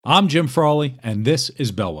I'm Jim Frawley, and this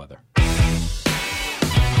is Bellwether.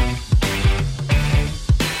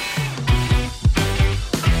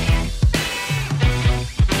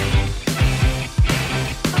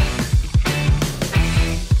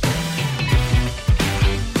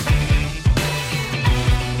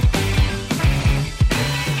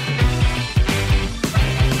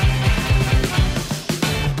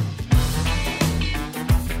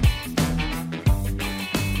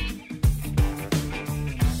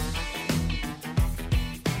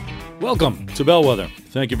 Welcome to Bellwether.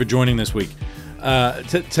 Thank you for joining this week.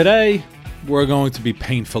 Today, we're going to be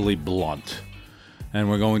painfully blunt, and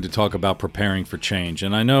we're going to talk about preparing for change.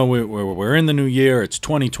 And I know we're in the new year. It's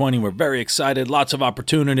 2020. We're very excited. Lots of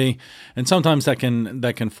opportunity, and sometimes that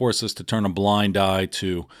can force us to turn a blind eye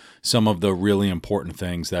to some of the really important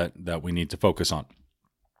things that we need to focus on.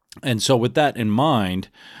 And so with that in mind,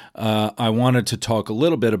 I wanted to talk a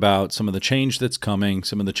little bit about some of the change that's coming,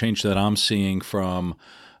 some of the change that I'm seeing from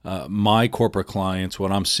my corporate clients,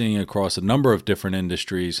 what I'm seeing across a number of different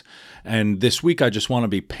industries. And this week, I just want to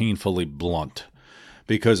be painfully blunt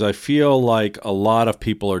because I feel like a lot of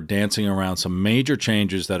people are dancing around some major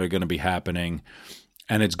changes that are going to be happening,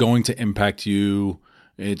 and it's going to impact you.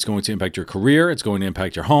 It's going to impact your career. It's going to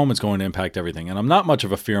impact your home. It's going to impact everything. And I'm not much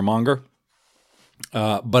of a fearmonger,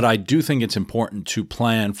 but I do think it's important to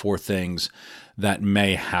plan for things that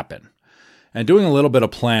may happen. And doing a little bit of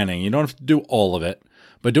planning, you don't have to do all of it,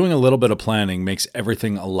 but doing a little bit of planning makes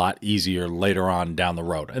everything a lot easier later on down the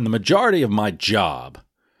road. And the majority of my job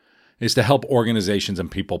is to help organizations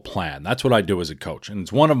and people plan. That's what I do as a coach. And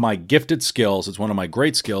it's one of my gifted skills. It's one of my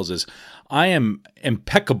great skills is I am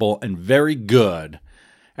impeccable and very good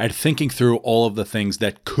at thinking through all of the things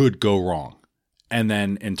that could go wrong and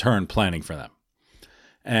then in turn planning for them.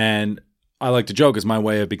 And I like to joke as my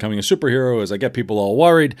way of becoming a superhero is I get people all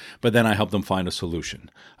worried, but then I help them find a solution.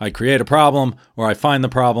 I create a problem or I find the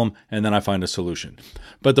problem and then I find a solution.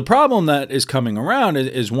 But the problem that is coming around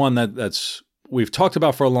is one that's we've talked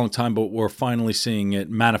about for a long time, but we're finally seeing it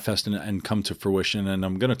manifest and come to fruition. And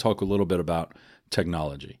I'm going to talk a little bit about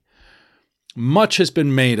technology. Much has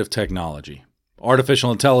been made of technology,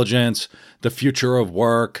 artificial intelligence, the future of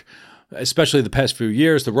work. Especially the past few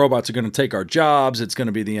years, the robots are going to take our jobs. It's going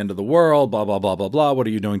to be the end of the world, blah, blah, blah, blah, blah. What are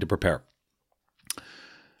you doing to prepare?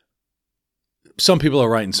 Some people are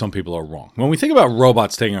right and some people are wrong. When we think about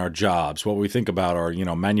robots taking our jobs, what we think about are,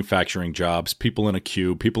 manufacturing jobs, people in a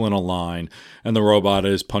queue, people in a line, and the robot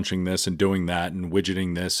is punching this and doing that and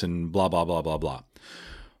widgeting this and blah, blah, blah, blah, blah.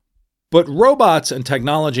 But robots and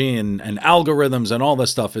technology and algorithms and all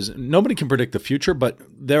this stuff is nobody can predict the future, but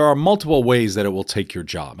there are multiple ways that it will take your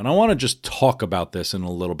job. And I want to just talk about this in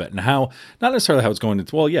a little bit and how, not necessarily how it's going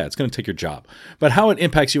to, it's going to take your job, but how it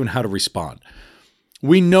impacts you and how to respond.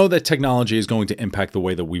 We know that technology is going to impact the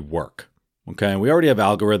way that we work. Okay, we already have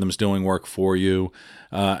algorithms doing work for you,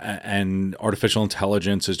 and artificial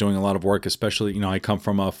intelligence is doing a lot of work, especially, I come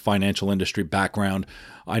from a financial industry background.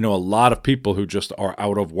 I know a lot of people who just are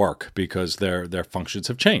out of work because their functions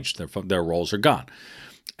have changed. Their roles are gone.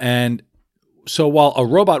 And so while a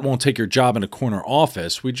robot won't take your job in a corner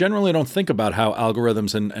office, we generally don't think about how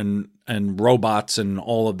algorithms and robots and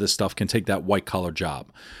all of this stuff can take that white-collar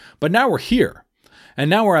job. But now we're here. And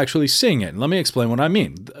now we're actually seeing it. And let me explain what I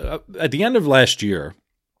mean. At the end of last year,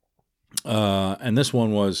 and this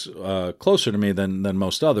one was closer to me than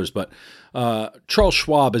most others, but Charles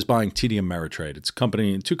Schwab is buying TD Ameritrade.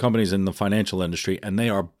 It's two companies in the financial industry, and they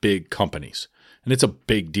are big companies. And it's a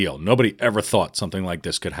big deal. Nobody ever thought something like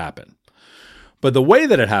this could happen. But the way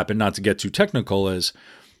that it happened, not to get too technical, is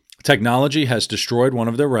technology has destroyed one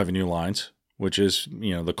of their revenue lines, which is,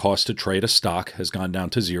 the cost to trade a stock has gone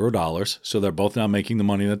down to $0. So they're both now making the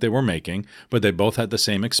money that they were making, but they both had the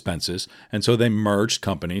same expenses. And so they merged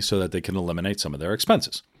companies so that they can eliminate some of their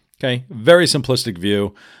expenses. Okay, very simplistic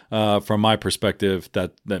view from my perspective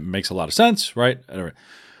that makes a lot of sense, right?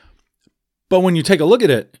 But when you take a look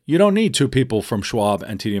at it, you don't need two people from Schwab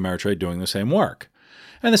and TD Ameritrade doing the same work.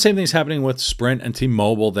 And the same thing is happening with Sprint and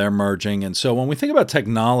T-Mobile. They're merging. And so when we think about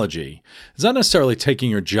technology, it's not necessarily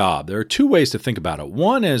taking your job. There are two ways to think about it.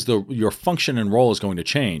 One is your function and role is going to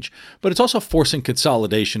change, but it's also forcing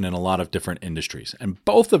consolidation in a lot of different industries. And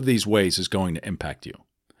both of these ways is going to impact you.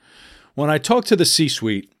 When I talk to the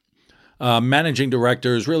C-suite, managing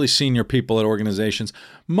directors, really senior people at organizations,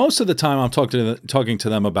 most of the time I'm talking to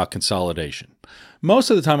them about consolidation.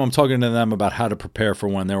 Most of the time I'm talking to them about how to prepare for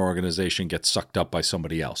when their organization gets sucked up by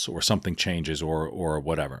somebody else or something changes or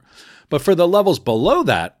whatever. But for the levels below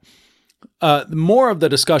that, more of the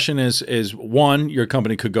discussion is one, your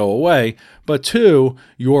company could go away, but two,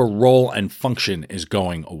 your role and function is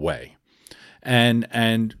going away.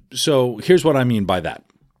 And so here's what I mean by that.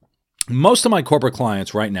 Most of my corporate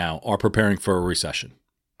clients right now are preparing for a recession.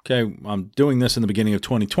 Okay, I'm doing this in the beginning of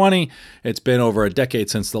 2020. It's been over a decade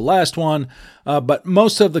since the last one, but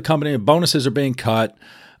most of the company bonuses are being cut.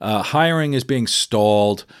 Hiring is being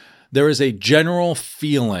stalled. There is a general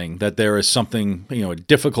feeling that there is something, a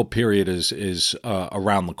difficult period is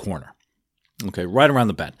around the corner. Okay, right around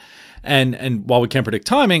the bend. And while we can't predict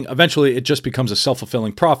timing, eventually it just becomes a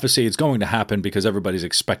self-fulfilling prophecy. It's going to happen because everybody's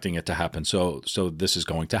expecting it to happen. So this is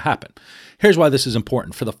going to happen. Here's why this is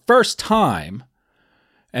important. For the first time,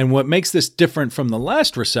 and what makes this different from the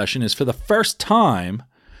last recession is for the first time,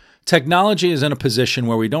 technology is in a position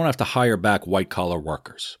where we don't have to hire back white-collar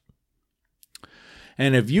workers.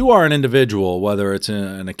 And if you are an individual, whether it's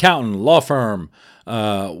an accountant, law firm,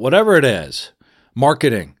 whatever it is,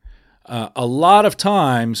 marketing, a lot of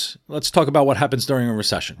times, let's talk about what happens during a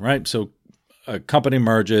recession, right? So a company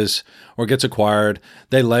merges or gets acquired,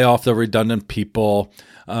 they lay off the redundant people,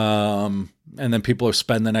 and then people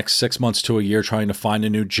spend the next 6 months to a year trying to find a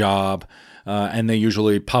new job, and they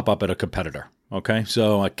usually pop up at a competitor. Okay,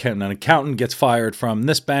 so an accountant gets fired from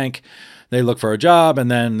this bank, they look for a job, and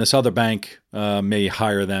then this other bank may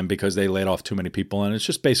hire them because they laid off too many people, and it's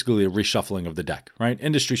just basically a reshuffling of the deck, right?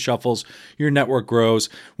 Industry shuffles, your network grows.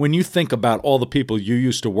 When you think about all the people you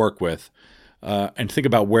used to work with, and think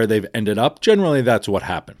about where they've ended up, generally that's what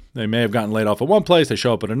happened. They may have gotten laid off at one place, they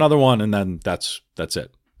show up at another one, and then that's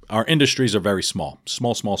it. Our industries are very small.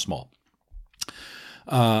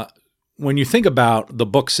 When you think about the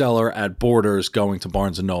bookseller at Borders going to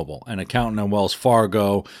Barnes & Noble, an accountant at Wells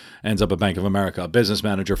Fargo ends up at Bank of America, a business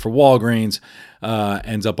manager for Walgreens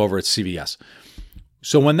ends up over at CVS.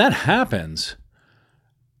 So when that happens,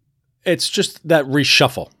 it's just that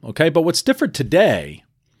reshuffle, okay? But what's different today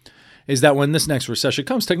is that when this next recession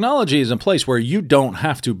comes, technology is in place where you don't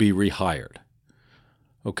have to be rehired.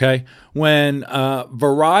 Okay, when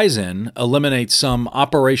Verizon eliminates some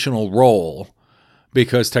operational role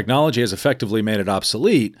because technology has effectively made it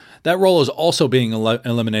obsolete, that role is also being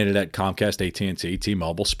eliminated at Comcast, AT&T,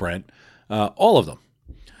 T-Mobile, Sprint, all of them.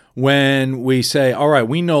 When we say, all right,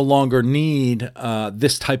 we no longer need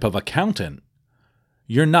this type of accountant,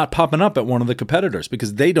 you're not popping up at one of the competitors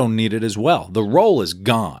because they don't need it as well. The role is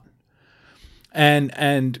gone.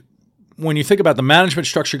 And when you think about the management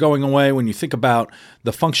structure going away, when you think about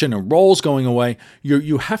the function and roles going away,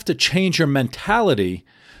 you have to change your mentality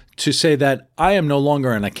to say that I am no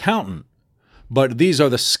longer an accountant, but these are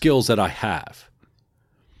the skills that I have.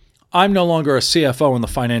 I'm no longer a CFO in the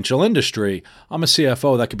financial industry. I'm a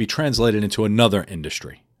CFO that could be translated into another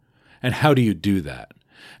industry. And how do you do that?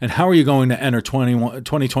 And how are you going to enter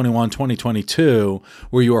 2021, 2022,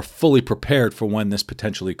 where you are fully prepared for when this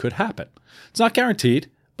potentially could happen? It's not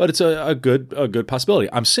guaranteed, but it's a good possibility.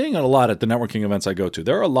 I'm seeing it a lot at the networking events I go to.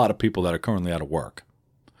 There are a lot of people that are currently out of work,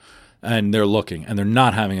 and they're looking, and they're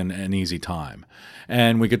not having an easy time.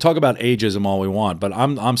 And we could talk about ageism all we want, but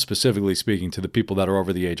I'm specifically speaking to the people that are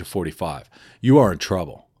over the age of 45. You are in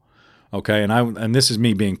trouble, okay? And this is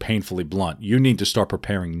me being painfully blunt. You need to start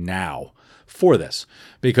preparing now for this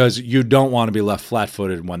because you don't want to be left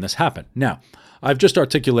flat-footed when this happens. Now, I've just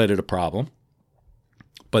articulated a problem,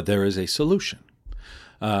 but there is a solution.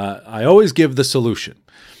 I always give the solution.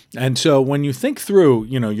 And so when you think through,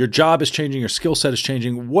 your job is changing, your skill set is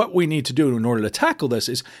changing, what we need to do in order to tackle this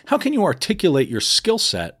is how can you articulate your skill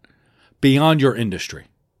set beyond your industry?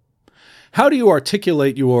 How do you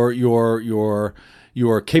articulate your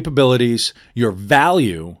capabilities, your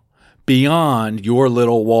value beyond your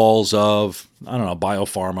little walls of,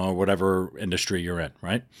 biopharma or whatever industry you're in,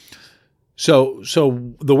 right? So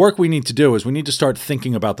the work we need to do is we need to start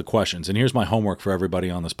thinking about the questions. And here's my homework for everybody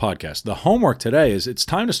on this podcast. The homework today is it's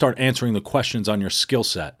time to start answering the questions on your skill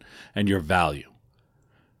set and your value.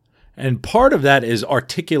 And part of that is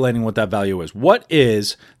articulating what that value is. What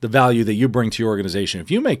is the value that you bring to your organization? If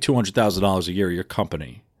you make $200,000 a year, your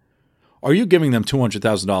company, are you giving them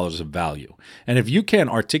 $200,000 of value? And if you can't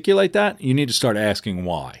articulate that, you need to start asking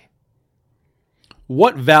why.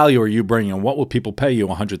 What value are you bringing, and what will people pay you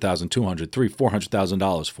 $100,000, $200,000, $300,000,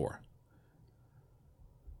 $400,000 for?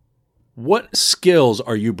 What skills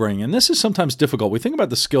are you bringing? And this is sometimes difficult. We think about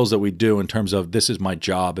the skills that we do in terms of this is my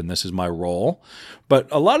job and this is my role, but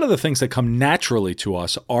a lot of the things that come naturally to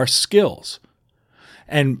us are skills.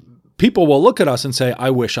 And people will look at us and say, I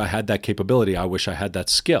wish I had that capability. I wish I had that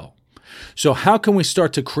skill. So how can we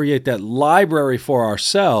start to create that library for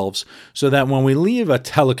ourselves so that when we leave a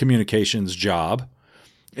telecommunications job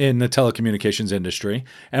in the telecommunications industry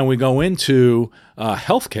and we go into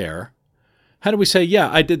healthcare, How do we say, yeah,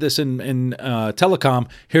 I did this in telecom.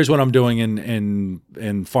 Here's what I'm doing in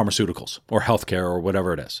pharmaceuticals or healthcare or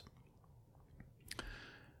whatever it is.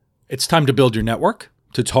 It's time to build your network,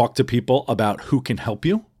 to talk to people about who can help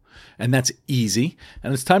you. And that's easy.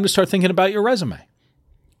 And it's time to start thinking about your resume.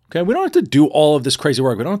 Okay, we don't have to do all of this crazy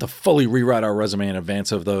work. We don't have to fully rewrite our resume in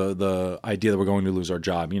advance of the idea that we're going to lose our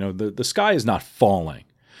job. The sky is not falling.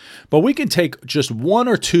 But we can take just one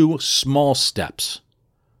or two small steps,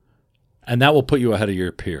 and that will put you ahead of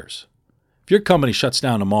your peers. If your company shuts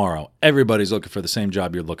down tomorrow, everybody's looking for the same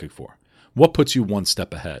job you're looking for. What puts you one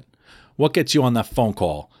step ahead? What gets you on that phone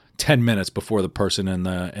call 10 minutes before the person in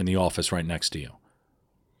the office right next to you?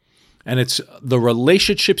 And it's the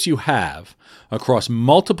relationships you have across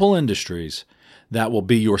multiple industries that will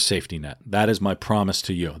be your safety net. That is my promise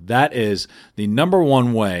to you. That is the number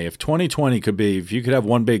one way. If 2020 could be, if you could have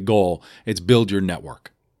one big goal, it's build your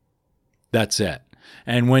network. That's it.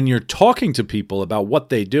 And when you're talking to people about what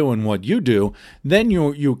they do and what you do, then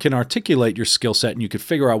you can articulate your skill set and you can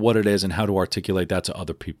figure out what it is and how to articulate that to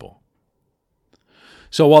other people.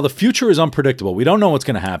 So while the future is unpredictable, we don't know what's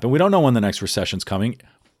going to happen. We don't know when the next recession's coming.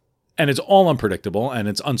 And it's all unpredictable and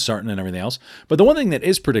it's uncertain and everything else. But the one thing that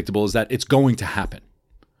is predictable is that it's going to happen.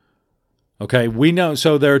 Okay, we know.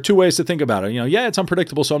 So there are two ways to think about it. Yeah, it's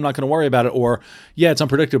unpredictable, so I'm not going to worry about it. Or, yeah, it's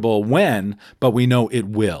unpredictable when, but we know it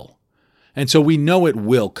will. And so we know it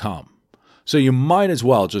will come. So you might as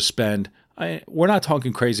well just spend, we're not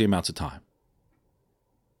talking crazy amounts of time.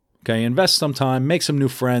 Okay, invest some time, make some new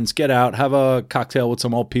friends, get out, have a cocktail with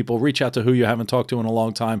some old people, reach out to who you haven't talked to in a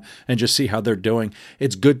long time and just see how they're doing.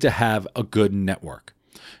 It's good to have a good network,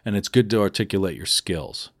 and it's good to articulate your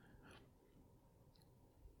skills.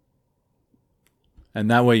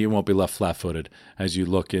 And that way you won't be left flat-footed as you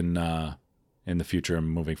look in the future and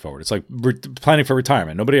moving forward. It's like planning for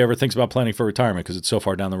retirement. Nobody ever thinks about planning for retirement because it's so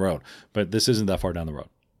far down the road, but this isn't that far down the road.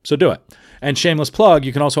 So do it. And shameless plug,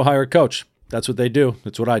 you can also hire a coach. That's what they do.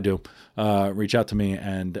 That's what I do. Reach out to me,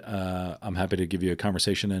 and I'm happy to give you a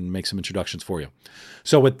conversation and make some introductions for you.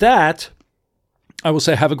 So with that, I will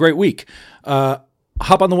say have a great week.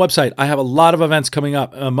 Hop on the website. I have a lot of events coming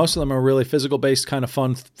up. Most of them are really physical-based, kind of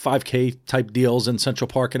fun, 5K type deals in Central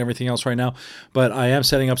Park and everything else right now. But I am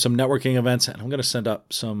setting up some networking events, and I'm going to send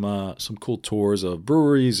up some cool tours of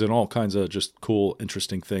breweries and all kinds of just cool,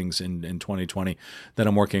 interesting things in 2020 that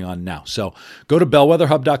I'm working on now. So go to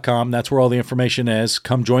bellwetherhub.com. That's where all the information is.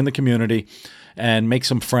 Come join the community and make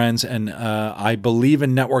some friends. And I believe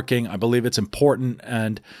in networking. I believe it's important,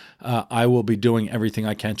 and I will be doing everything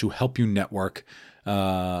I can to help you network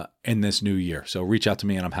in this new year. So reach out to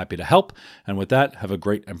me and I'm happy to help. And with that, have a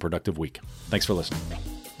great and productive week. Thanks for listening.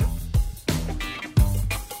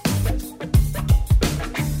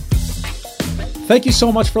 Thank you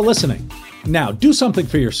so much for listening. Now do something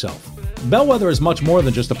for yourself. Bellwether is much more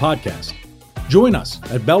than just a podcast. Join us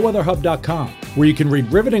at bellwetherhub.com, where you can read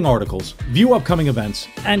riveting articles, view upcoming events,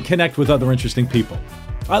 and connect with other interesting people.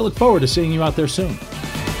 I look forward to seeing you out there soon.